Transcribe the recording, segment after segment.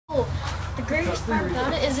The greatest part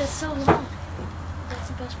about it is it's so long. That's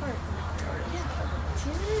the best part. Yeah.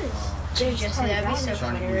 It is. Dude, just that'd be so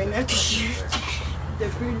funny right now. The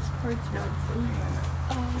greatest part's not funny.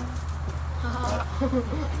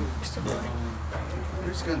 So funny.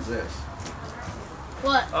 Whose gun's this?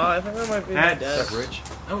 What? I think that might be my dad's. Is that Rich?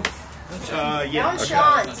 Oh. Yeah. Okay.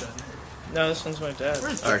 Sean's. No, this one's my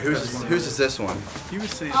dad's. Alright, whose is this one? He was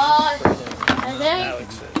saying. I think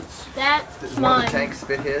Alex's. that's Does one of mine. the tanks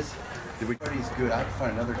fit his? Did we? He's good. I have to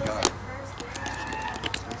find another gun.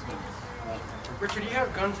 Richard, do you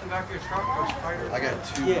have guns in the back of your truck or spiders? I got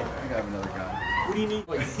two. Yeah. I got another gun. What do you need?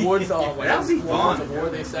 Like woods all like That'd be walls fun. of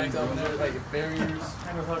wood they stacked up in there, like barriers.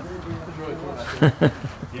 It's really cool.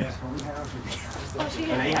 Yeah. Oh, she They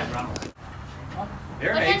got had Ronald.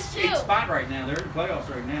 They're in Against eighth who? spot right now. They're in the playoffs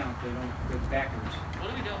right now. They don't go backwards. What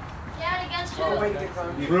are we doing? Yeah, against who?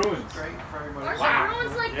 Bruins. Aren't Wow. the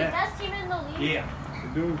Bruins like Yeah. the best team in the league? Yeah.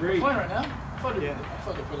 They're doing great. Playing right now? I thought they Yeah.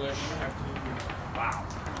 put it there. Wow.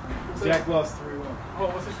 Jack lost 3-1. Oh,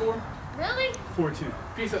 what's the score? Really? 4-2.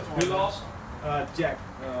 Peace up to Who lost? Jack,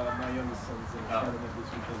 my youngest son's in the tournament this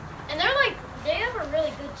weekend. And they're like, they have a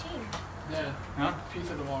really good team. Yeah. Huh? Peace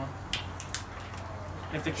up tomorrow.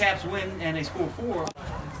 If the Caps win and they score 4.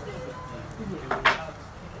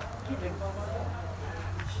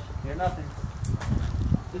 You're nothing.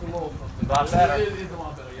 It's a little. A lot better. It is a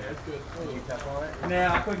lot better. Yeah, it's good. No,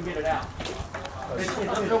 I couldn't get it out. It's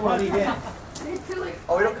funny in.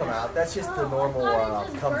 Oh, it'll come out. That's just the normal.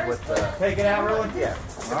 Comes with the. Take it out, really? Yeah.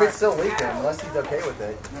 If it's still leaking, unless he's okay with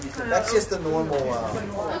it, that's just the normal.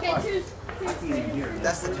 Okay, choose.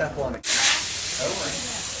 That's the Teflon.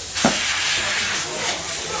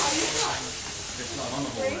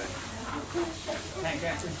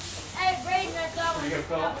 Hey, Braden, that's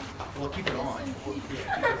all. Well, keep it on.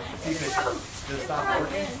 Does it stop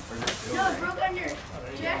working? No, it broke on your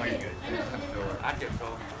jacket. I can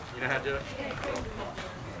fill. You know how to do it?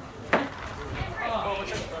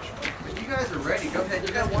 If you guys are ready, go ahead.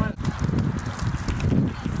 You guys want it?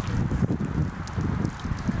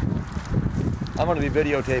 I'm gonna be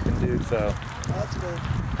videotaping, dude, so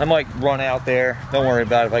I might run out there. Don't worry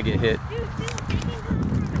about it if I get hit.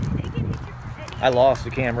 I lost the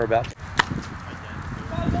camera about.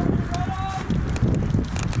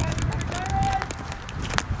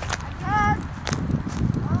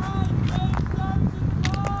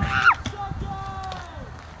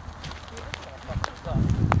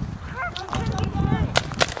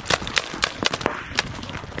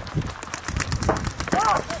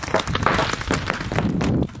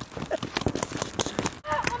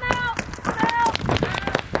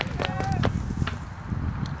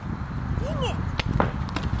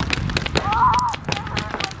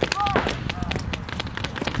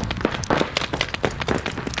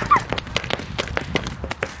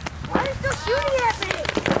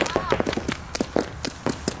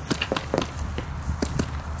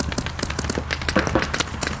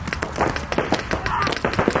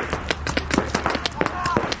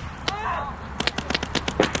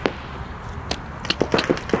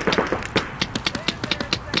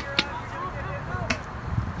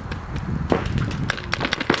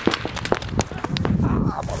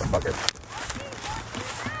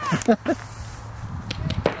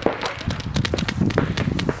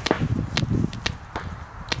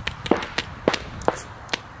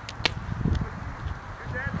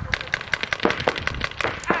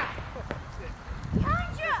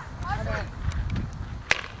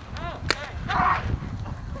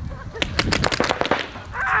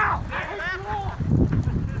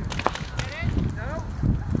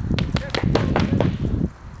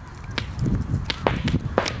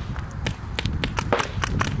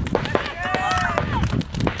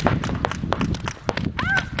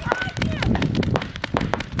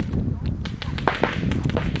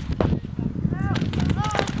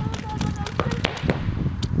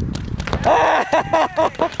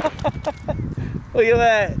 Look at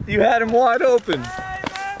that. You had him wide open.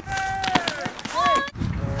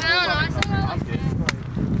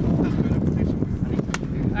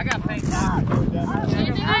 I got paint.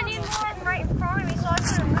 I need one right in front of me so I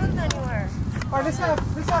couldn't move anywhere. Alright, let's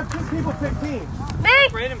have 2 people pick teams. Me?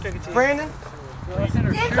 Braden pick a team. Brandon?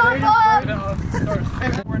 It's on board!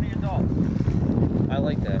 I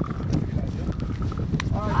like that.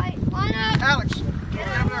 Alright, line up! Alex,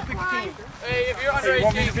 have our pick a team. Hey, if you're under Hey, you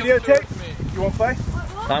want me 18, to come do it videotape? with me. You want to play?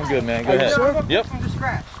 I'm good, man. Go Are you ahead. sure? Yep. From the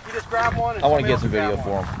scratch. You just grab one and I want to somebody get else some will video grab for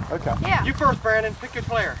him. one. Okay. Yeah. You first, Brandon. Pick your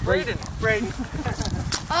player. Braden. Braden.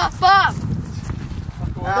 Bob!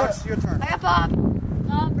 Alex, your turn. I got Bob.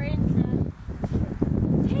 Oh, Braden's dad.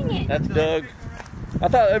 Dang it. That's Doug. I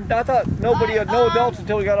thought nobody had no adults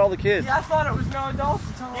until we got all the kids. Yeah, I thought it was no adults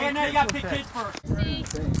until all the kids. Yeah, no, you gotta pick kids first.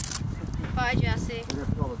 Bye, Jesse.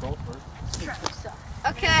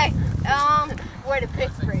 Okay, way to pick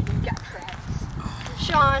Braden. You got Travis.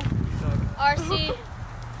 Sean. RC.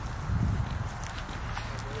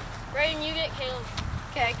 Braden, you get Caleb.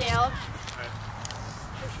 Okay, Caleb.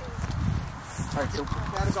 Alright, so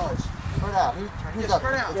gotta go. Spread out. Who's up?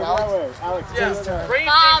 Spread out. It's Alex. Alex, Yeah, Braden,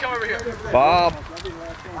 Bob. come over here. Bob.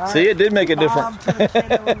 See, it did make a difference.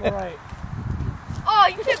 Oh,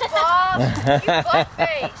 you picked Bob. You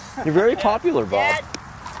buttface. You're very popular, Bob. Dad.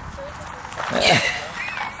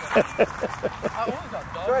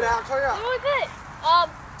 Spread out. Spread out. Who was it?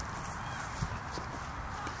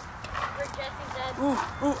 Where Jesse's dead. Ooh,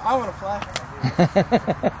 I want a flash.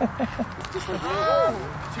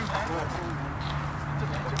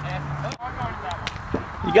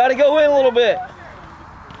 You got to go in a little bit.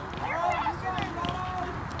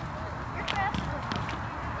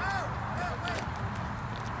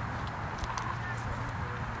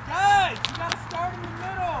 Guys, you gotta start in the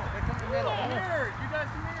middle. Come here. You guys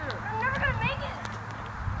come here. I'm never gonna make it.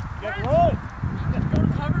 Get rolling. Go to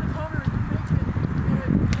cover to cover. You make it.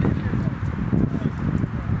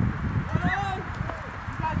 Ready?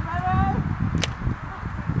 You guys ready?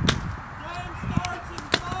 Game starts in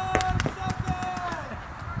 5 seconds.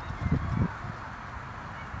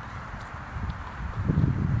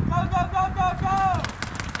 Go, go, go, go, go.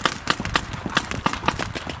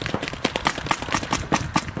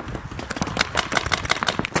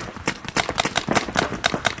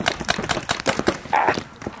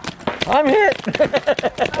 I'm hit.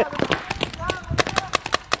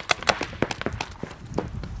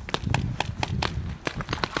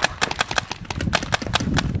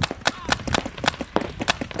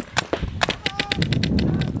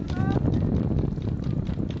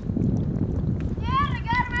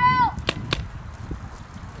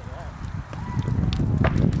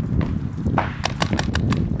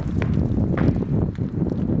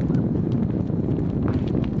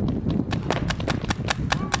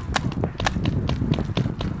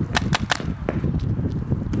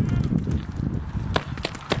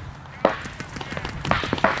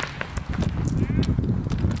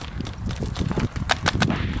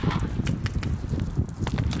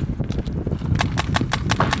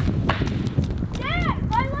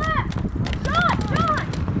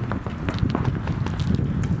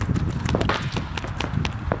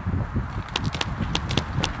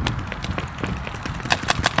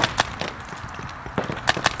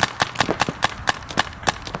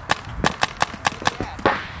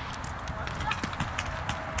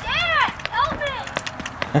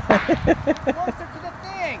 Closer to the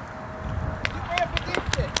thing. You ran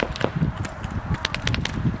against it.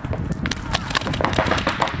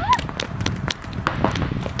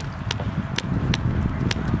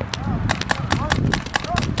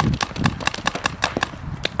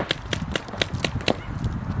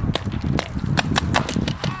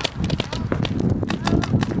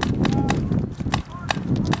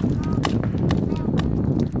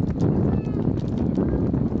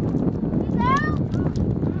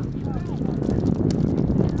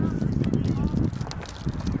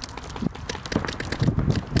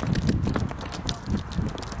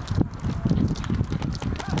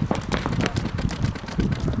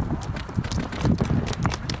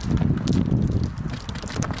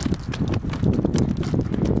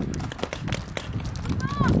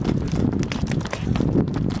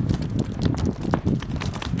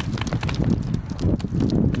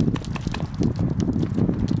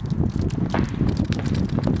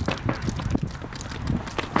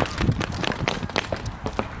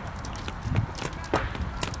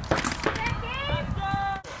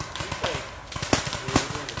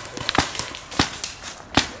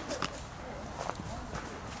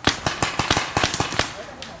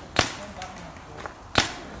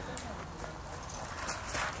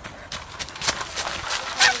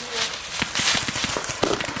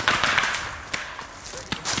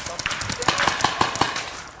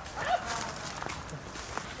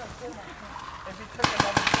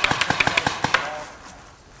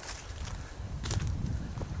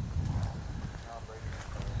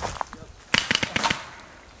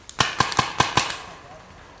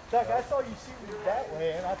 Chuck, I saw you shooting that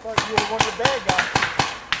way, and I thought you were one of the bad guys.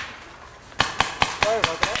 Sorry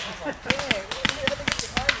about that. I was like, dang, let me get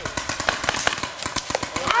behind you.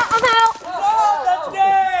 I'm out. Oh, that's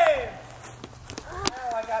game!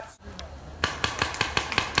 Oh, I got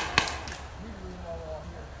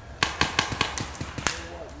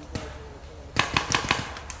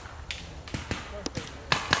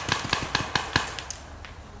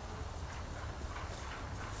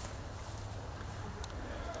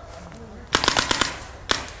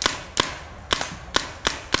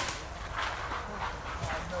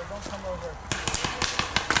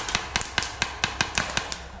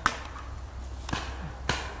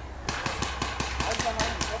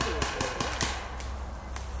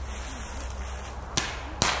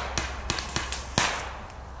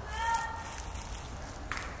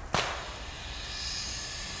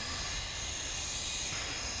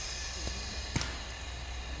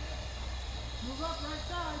How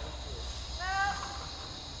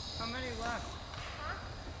many left? Huh?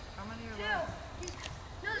 How many are 2. left?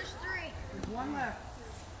 No, there's 3. There's 1 left.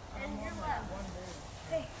 And you're left.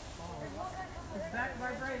 Hey, It's back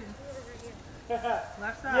by Braden.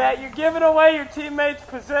 Left side. Yeah, you're giving away your teammate's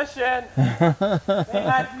position. They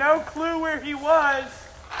had no clue where he was.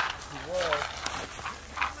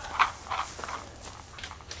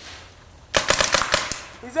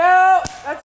 He's out. That's